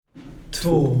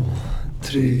2,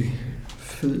 3,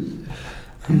 4.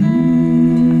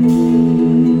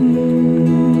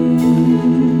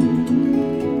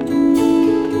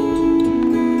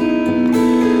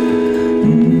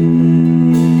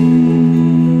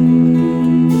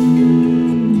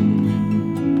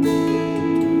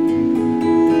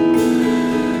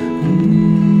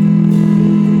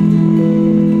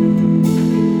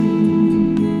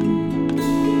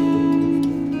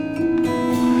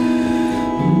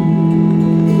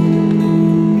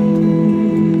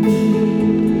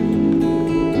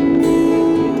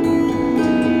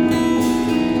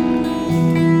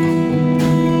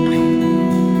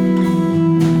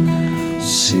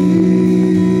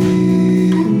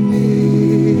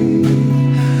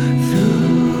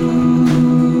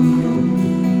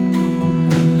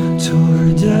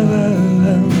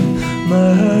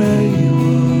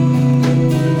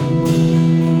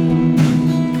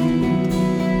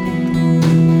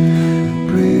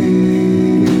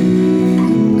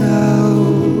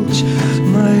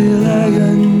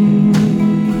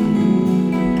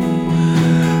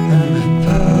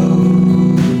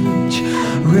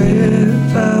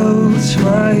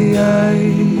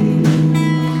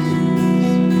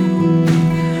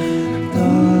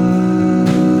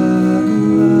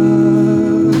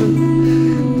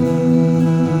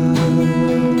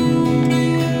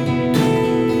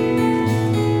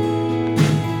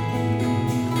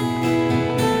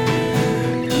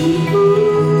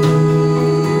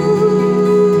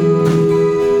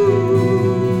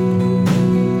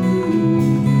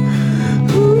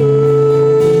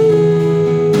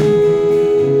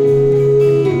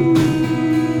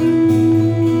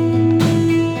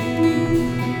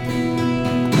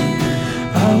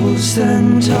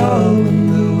 Stand tall when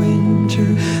the winter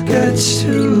gets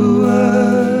to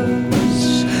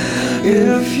us.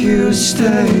 If you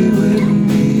stay with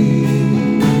me,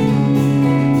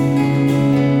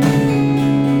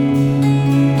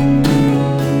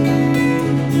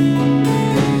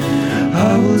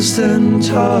 I will stand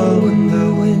tall when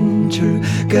the winter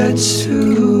gets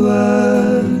to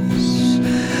us.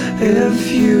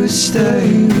 If you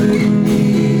stay with me,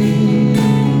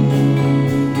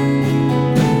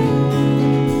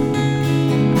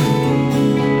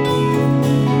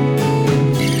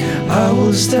 I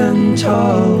will stand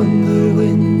tall when the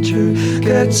winter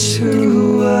gets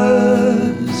to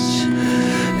us.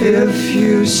 If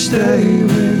you stay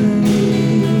with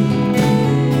me,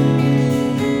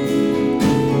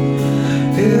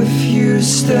 if you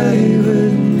stay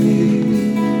with me.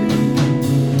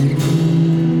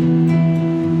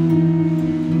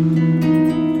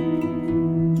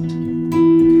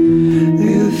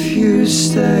 If you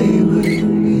stay with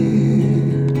me,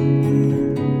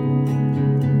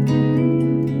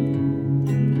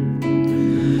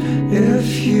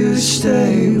 if you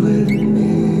stay with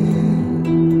me,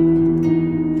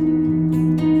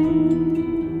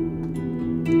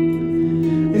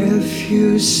 if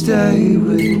you stay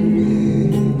with me,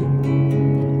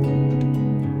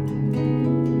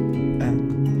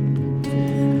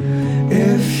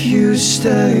 if you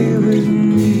stay with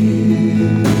me,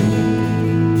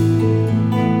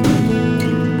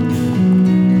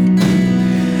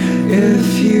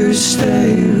 if you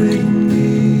stay with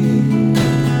me,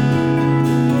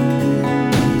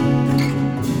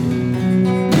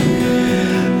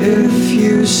 if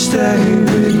you stay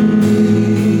with me,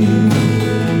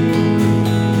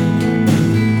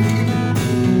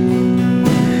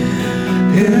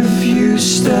 if you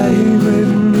stay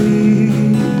with me,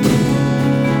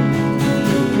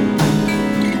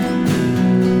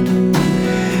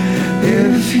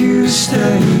 if you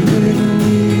stay with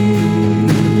me,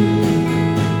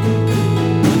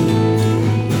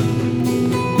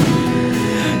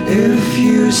 if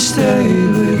you stay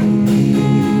with me,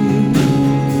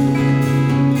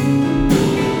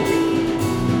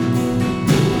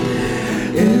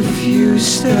 if you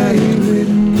stay with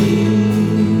me,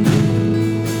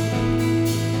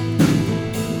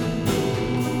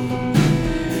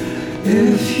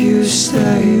 if you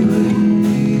stay with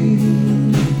me,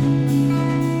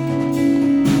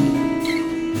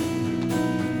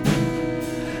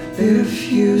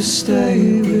 if you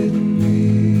stay